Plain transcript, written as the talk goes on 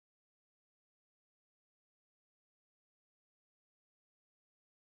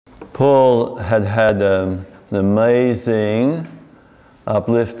Paul had had an amazing,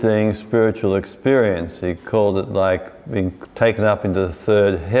 uplifting spiritual experience. He called it like being taken up into the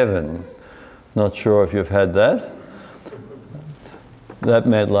third heaven. Not sure if you've had that. That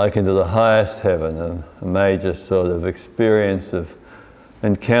meant like into the highest heaven, a major sort of experience of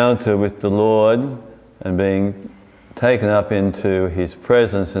encounter with the Lord and being taken up into His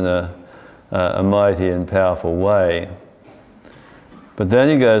presence in a mighty and powerful way. But then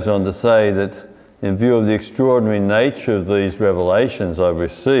he goes on to say that in view of the extraordinary nature of these revelations I've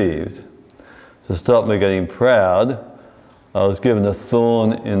received, to stop me getting proud, I was given a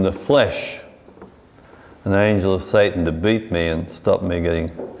thorn in the flesh, an angel of Satan to beat me and stop me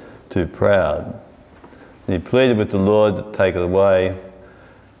getting too proud. And he pleaded with the Lord to take it away.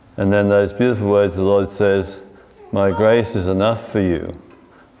 And then those beautiful words the Lord says, "My grace is enough for you.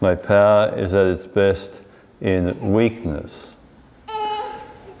 My power is at its best in weakness."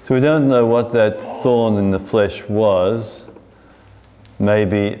 So we don't know what that thorn in the flesh was.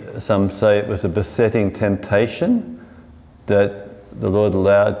 Maybe some say it was a besetting temptation that the Lord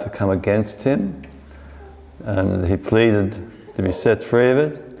allowed to come against him, and he pleaded to be set free of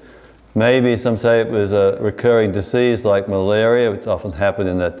it. Maybe some say it was a recurring disease like malaria, which often happened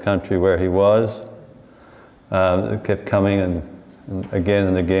in that country where he was. It kept coming and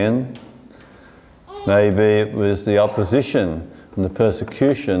again. Maybe it was the opposition and the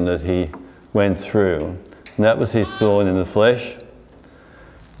persecution that he went through, and that was his thorn in the flesh.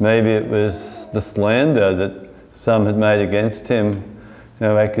 Maybe it was the slander that some had made against him,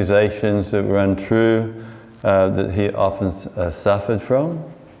 accusations that were untrue, that he often suffered from.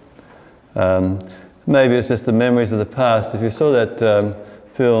 Maybe it's just the memories of the past. If you saw that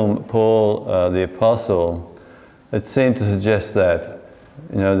film, Paul the Apostle, it seemed to suggest that.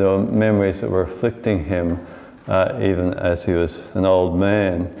 There were memories that were afflicting him even as he was an old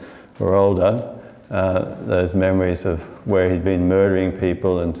man or older. Those memories of where he'd been murdering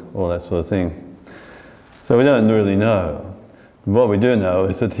people and all that sort of thing. So we don't really know. What we do know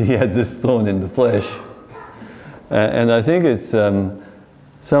is that he had this thorn in the flesh. And I think it's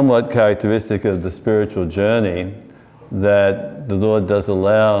somewhat characteristic of the spiritual journey that the Lord does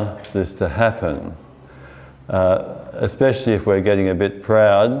allow this to happen, especially if we're getting a bit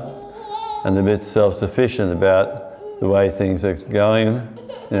proud and a bit self-sufficient about the way things are going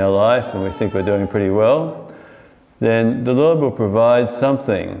in our life and we think we're doing pretty well, then the Lord will provide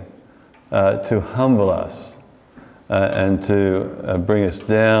something to humble us and to bring us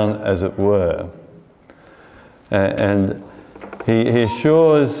down, as it were. And he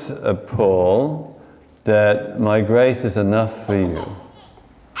assures Paul that my grace is enough for you.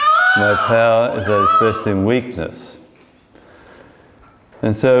 My power is at its best in weakness.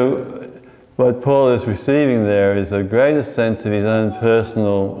 And so what Paul is receiving there is a greater sense of his own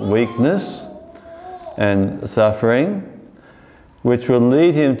personal weakness and suffering, which will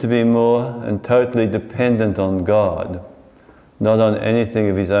lead him to be more and totally dependent on God, not on anything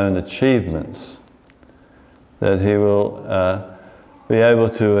of his own achievements. That he will be able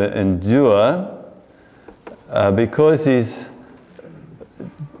to endure because he's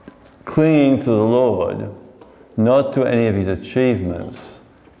clinging to the Lord, not to any of his achievements,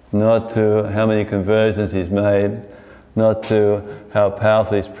 not to how many conversions he's made, not to how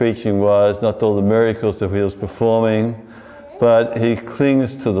powerful his preaching was, not to all the miracles that he was performing, but he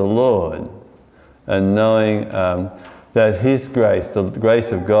clings to the Lord and knowing that his grace, the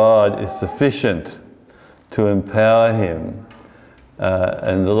grace of God, is sufficient to empower him.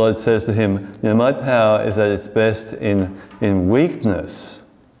 And the Lord says to him, my power is at its best in weakness.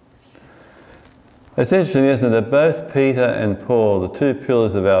 It's interesting, isn't it, that both Peter and Paul, the two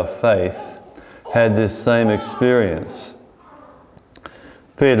pillars of our faith, had this same experience.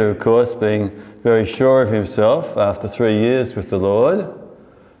 Peter, of course, being very sure of himself after 3 years with the Lord.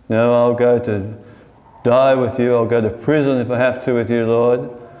 I'll go to die with you, I'll go to prison if I have to with you, Lord.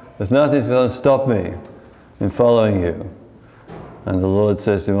 There's nothing that's going to stop me in following you. And the Lord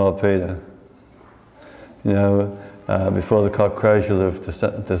says to him, "Oh, Peter, before the cock crows you'll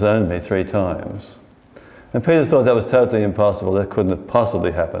have disowned me 3 times. And Peter thought that was totally impossible, that couldn't have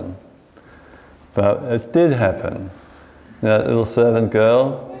possibly happened. But it did happen. That little servant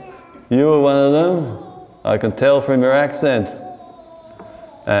girl, you were one of them, I can tell from your accent.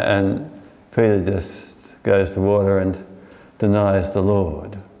 And Peter just goes to water and denies the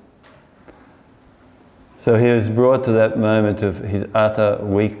Lord. So he was brought to that moment of his utter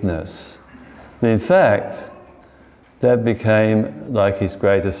weakness. And in fact, that became like his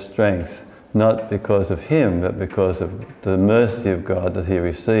greatest strength, not because of him, but because of the mercy of God that he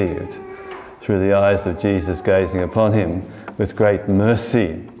received through the eyes of Jesus gazing upon him with great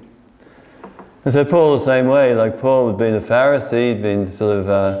mercy And so Paul the same way, like Paul had been a Pharisee, he'd been sort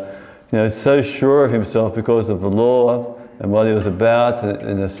of, so sure of himself because of the law and what he was about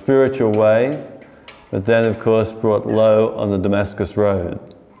in a spiritual way, but then of course brought low on the Damascus road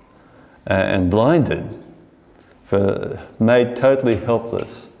and blinded, made totally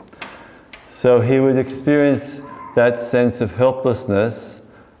helpless. So he would experience that sense of helplessness,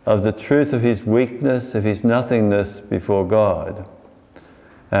 of the truth of his weakness, of his nothingness before God.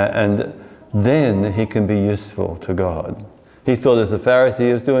 And then he can be useful to God. He thought as a Pharisee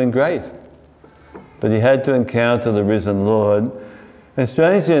he was doing great, but he had to encounter the risen Lord. And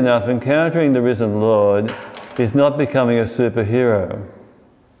strangely enough, encountering the risen Lord is not becoming a superhero.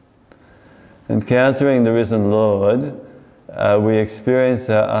 Encountering the risen Lord, we experience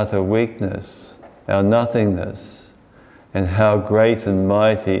our utter weakness, our nothingness, and how great and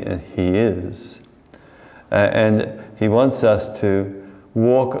mighty he is. And he wants us to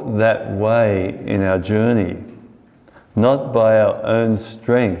walk that way in our journey, not by our own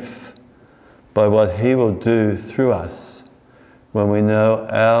strength, by what he will do through us when we know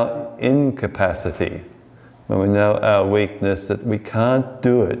our incapacity, when we know our weakness, that we can't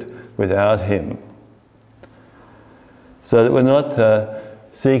do it without him. So that we're not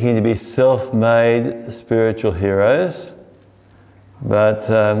seeking to be self-made spiritual heroes, but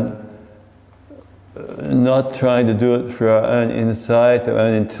not trying to do it through our own insight, our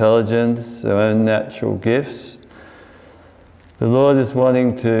own intelligence, our own natural gifts. The Lord is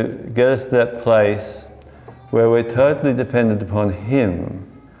wanting to get us to that place where we're totally dependent upon him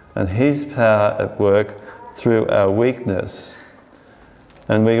and his power at work through our weakness.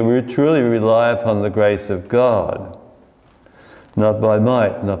 And we truly rely upon the grace of God, not by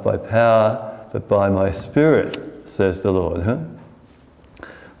might, not by power, but by my Spirit, says the Lord.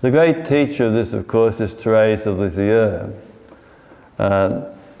 The great teacher of this, of course, is Therese of Lisieux,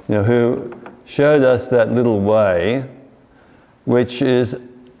 who showed us that little way, which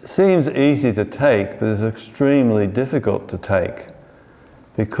seems easy to take, but is extremely difficult to take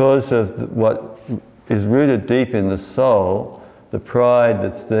because of what is rooted deep in the soul, the pride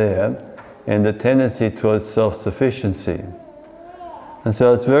that's there, and the tendency towards self-sufficiency. And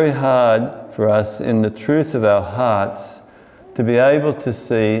so it's very hard for us in the truth of our hearts to be able to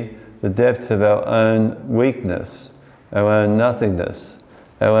see the depth of our own weakness, our own nothingness,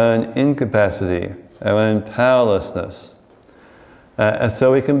 our own incapacity, our own powerlessness. And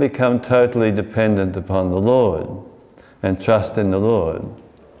so we can become totally dependent upon the Lord and trust in the Lord.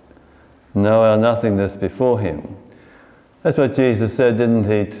 Know our nothingness before him. That's what Jesus said, didn't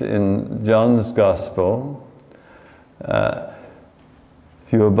he, in John's Gospel? If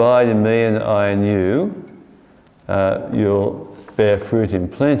you abide in me and I in you, you'll bear fruit in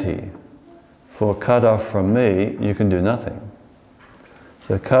plenty. For cut off from me, you can do nothing.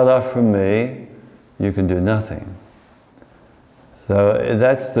 So cut off from me, you can do nothing. So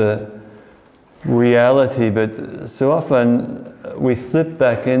that's the reality, but so often we slip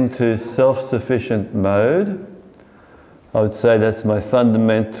back into self-sufficient mode. I would say that's my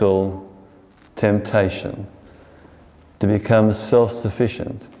fundamental temptation, to become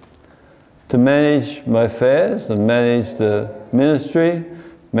self-sufficient, to manage my affairs and manage the ministry,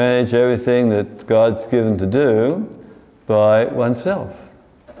 manage everything that God's given to do by oneself.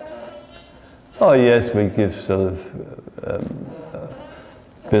 Oh yes, we give sort of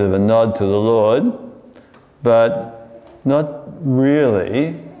a bit of a nod to the Lord, but not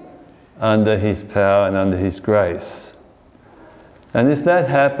really under his power and under his grace. And if that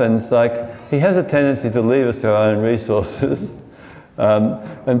happens, like, he has a tendency to leave us to our own resources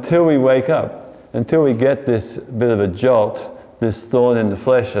until we wake up, until we get this bit of a jolt, this thorn in the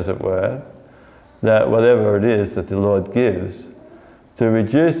flesh, as it were, that whatever it is that the Lord gives, to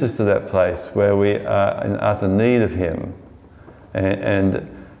reduce us to that place where we are in utter need of him and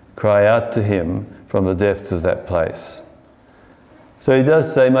cry out to him from the depths of that place. So he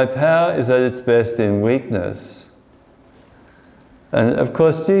does say, my power is at its best in weakness. And of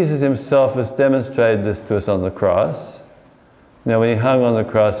course, Jesus himself has demonstrated this to us on the cross. Now, when he hung on the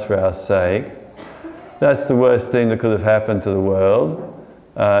cross for our sake, that's the worst thing that could have happened to the world,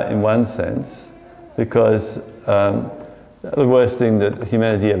 in one sense, because the worst thing that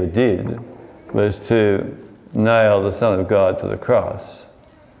humanity ever did was to nail the Son of God to the cross.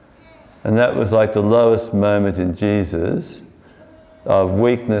 And that was like the lowest moment in Jesus of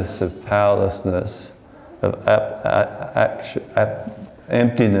weakness, of powerlessness, of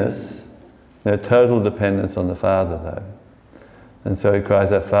emptiness, total dependence on the Father, though. And so he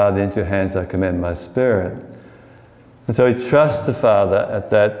cries out, Father, into your hands I commend my spirit. And so he trusts the Father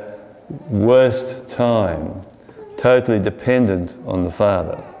at that worst time, totally dependent on the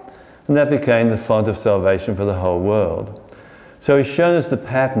Father. And that became the font of salvation for the whole world. So he's shown us the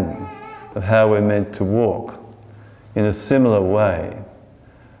pattern of how we're meant to walk in a similar way,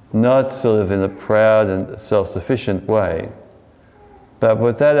 not sort of in a proud and self-sufficient way, but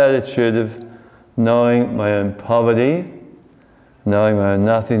with that attitude of knowing my own poverty, knowing my own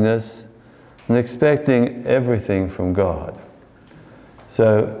nothingness, and expecting everything from God.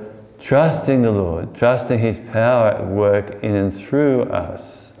 So trusting the Lord, trusting His power at work in and through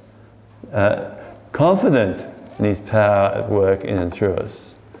us, confident in His power at work in and through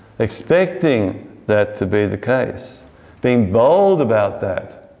us, expecting that to be the case, being bold about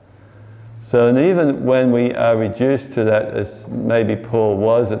that. So, and even when we are reduced to that, as maybe Paul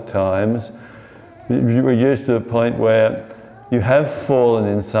was at times, reduced to the point where you have fallen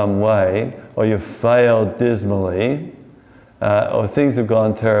in some way, or you've failed dismally, or things have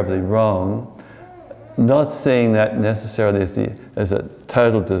gone terribly wrong, not seeing that necessarily as a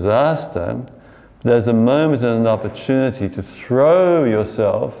total disaster, there's a moment and an opportunity to throw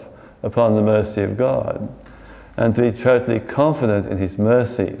yourself upon the mercy of God and to be totally confident in His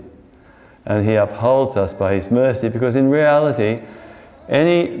mercy. And He upholds us by His mercy, because in reality,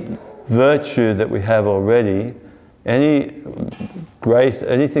 any virtue that we have already, any grace,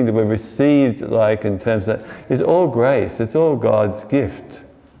 anything that we've received, like in terms of that, is all grace. It's all God's gift.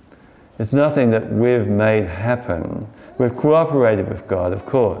 It's nothing that we've made happen. We've cooperated with God, of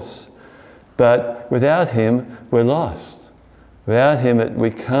course, but without Him, we're lost. Without Him,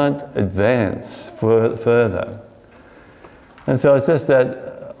 we can't advance further. And so it's just that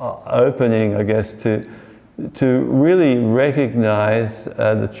opening, I guess, to really recognize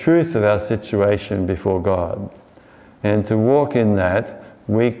the truth of our situation before God, and to walk in that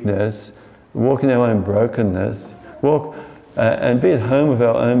weakness, walk in our own brokenness, walk and be at home with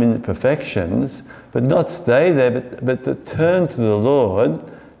our own imperfections, but not stay there, but to turn to the Lord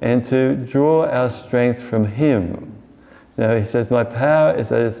and to draw our strength from Him. You know, He says, my power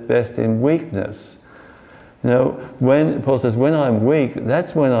is at its best in weakness. You know, when Paul says, when I'm weak,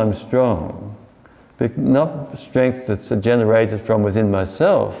 that's when I'm strong. But not strength that's generated from within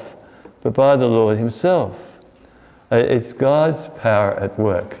myself, but by the Lord Himself. It's God's power at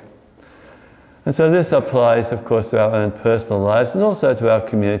work. And so this applies, of course, to our own personal lives and also to our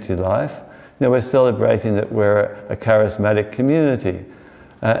community life. You know, we're celebrating that we're a charismatic community,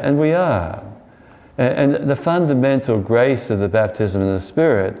 and we are. And the fundamental grace of the baptism in the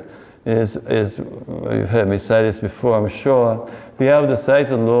Spirit is, you've heard me say this before, I'm sure, be able to say to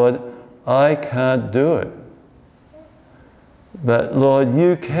the Lord, I can't do it. But Lord,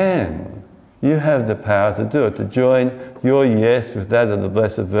 you can. You have the power to do it, to join your yes with that of the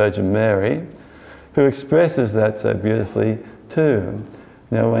Blessed Virgin Mary, who expresses that so beautifully too.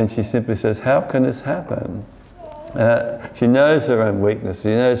 You know, when she simply says, how can this happen? She knows her own weakness, she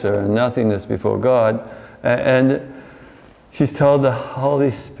knows her own nothingness before God, and she's told the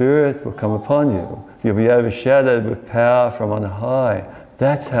Holy Spirit will come upon you. You'll be overshadowed with power from on high.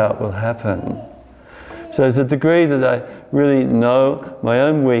 That's how it will happen. So to the degree that I really know my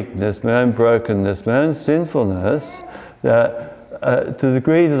own weakness, my own brokenness, my own sinfulness, to the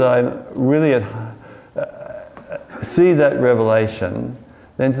degree that I really see that revelation,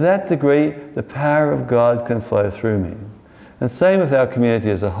 then to that degree the power of God can flow through me. And same with our community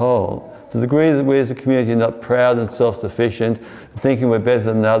as a whole. To the degree that we as a community are not proud and self-sufficient, thinking we're better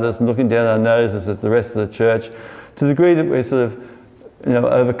than others, and looking down our noses at the rest of the church, to the degree that we sort of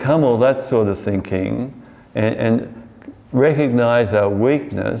overcome all that sort of thinking and recognize our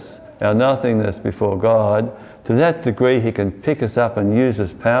weakness, our nothingness before God, to that degree He can pick us up and use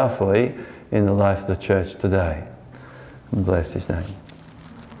us powerfully in the life of the church today. And bless His name.